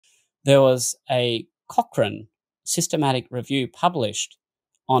there was a Cochran systematic review published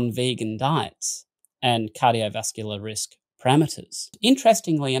on vegan diets and cardiovascular risk parameters.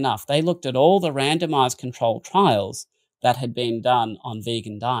 Interestingly enough, they looked at all the randomized controlled trials that had been done on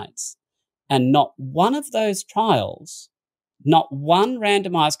vegan diets, and not one of those trials, not one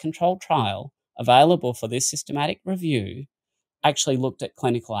randomized controlled trial available for this systematic review actually looked at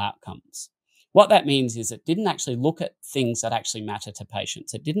clinical outcomes. What that means is it didn't actually look at things that actually matter to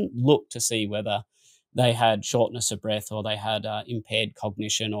patients. It didn't look to see whether they had shortness of breath or they had impaired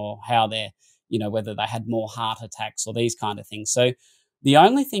cognition or how they're, whether they had more heart attacks or these kind of things. So the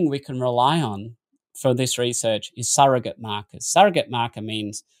only thing we can rely on for this research is surrogate markers. Surrogate marker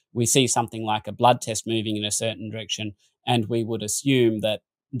means we see something like a blood test moving in a certain direction, and we would assume that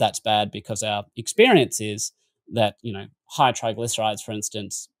that's bad because our experience is that, high triglycerides, for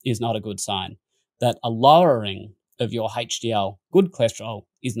instance, is not a good sign. That a lowering of your HDL, good cholesterol,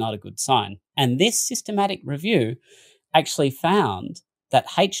 is not a good sign. And this systematic review actually found that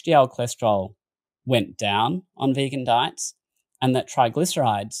HDL cholesterol went down on vegan diets and that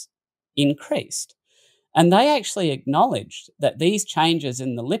triglycerides increased. And they actually acknowledged that these changes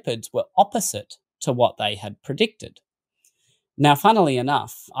in the lipids were opposite to what they had predicted. Now, funnily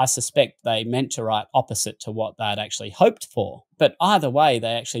enough, I suspect they meant to write opposite to what they'd actually hoped for. But either way,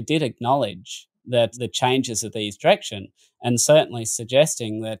 they actually did acknowledge that the changes of these direction, and certainly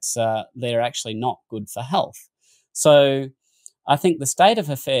suggesting that they're actually not good for health. So I think the state of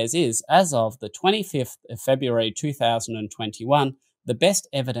affairs is, as of the 25th of February 2021, the best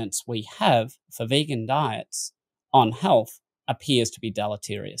evidence we have for vegan diets on health appears to be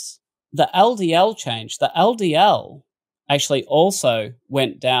deleterious. The LDL change, the LDL actually also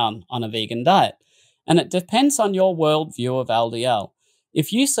went down on a vegan diet. And it depends on your worldview of LDL.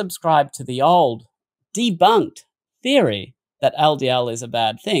 If you subscribe to the old debunked theory that LDL is a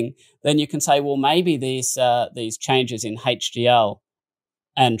bad thing, then you can say, well, maybe these changes in HDL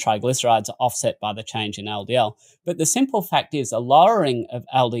and triglycerides are offset by the change in LDL. But the simple fact is a lowering of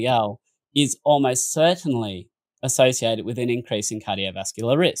LDL is almost certainly associated with an increase in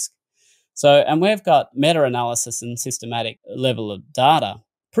cardiovascular risk. So, and we've got meta-analysis and systematic level of data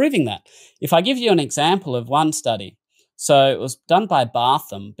proving that. If I give you an example of one study, so it was done by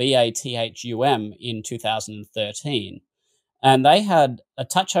BATHUM, BATHUM, in 2013, and they had a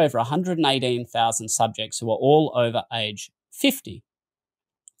touch over 118,000 subjects who were all over age 50.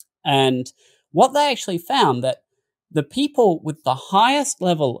 And what they actually found that the people with the highest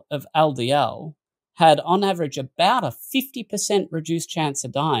level of LDL had on average about a 50% reduced chance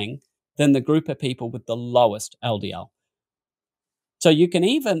of dying than the group of people with the lowest LDL. So you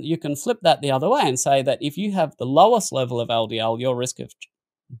can flip that the other way and say that if you have the lowest level of LDL, your risk of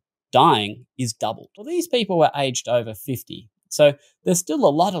dying is doubled. Well, these people were aged over 50. So there's still a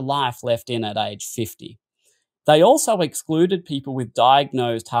lot of life left in at age 50. They also excluded people with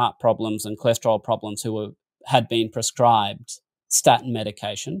diagnosed heart problems and cholesterol problems who had been prescribed statin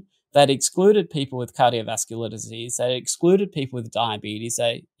medication. They'd excluded people with cardiovascular disease. They excluded people with diabetes.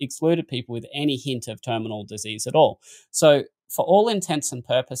 They excluded people with any hint of terminal disease at all. So for all intents and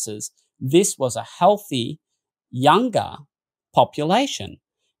purposes, this was a healthy, younger population.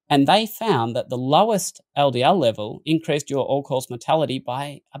 And they found that the lowest LDL level increased your all-cause mortality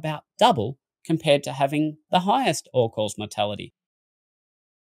by about double compared to having the highest all-cause mortality.